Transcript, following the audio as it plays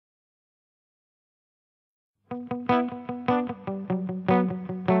Don't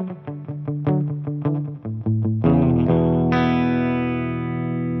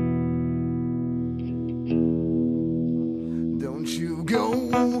you go,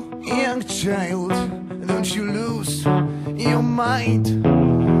 young child, don't you lose your mind.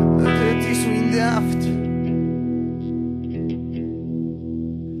 The Tiswin Daft.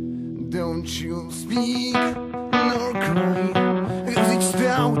 Don't you speak nor cry, 'cause it's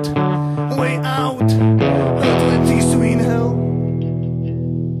doubt, way out of the Tiswin hell.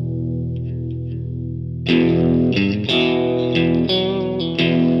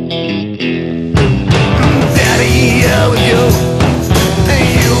 Daddy, I will go.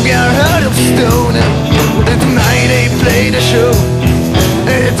 You got heart of stone. Tonight they play the show,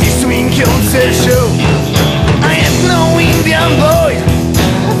 the Tiswin concert show. I am no Indian boy,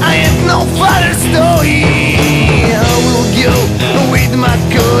 I have no father's toy. I will go with my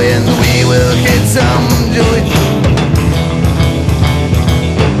coy and we will get some joy.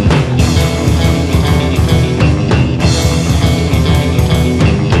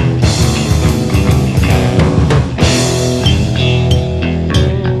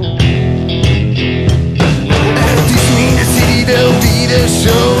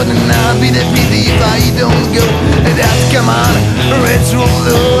 Show and I'll be the pity if I don't go. That come on, let's roll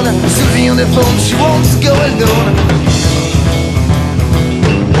on. Susie on the phone, she wants to go alone.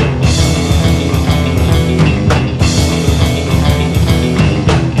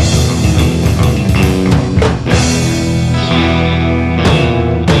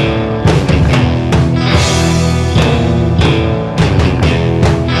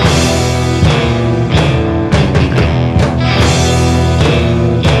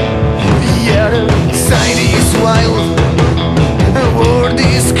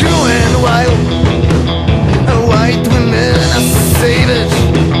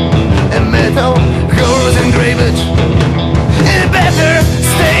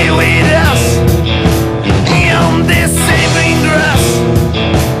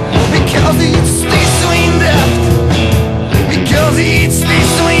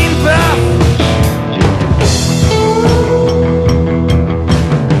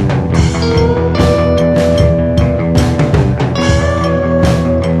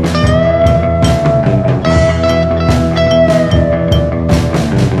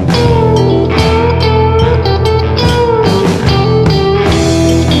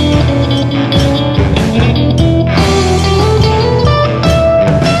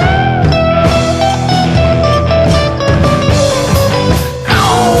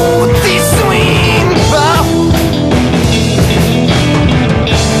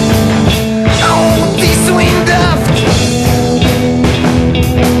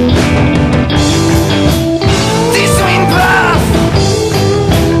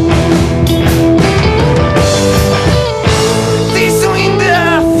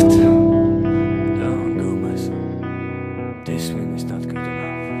 Tiswin is not good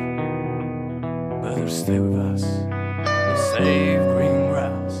enough. Better stay with us and save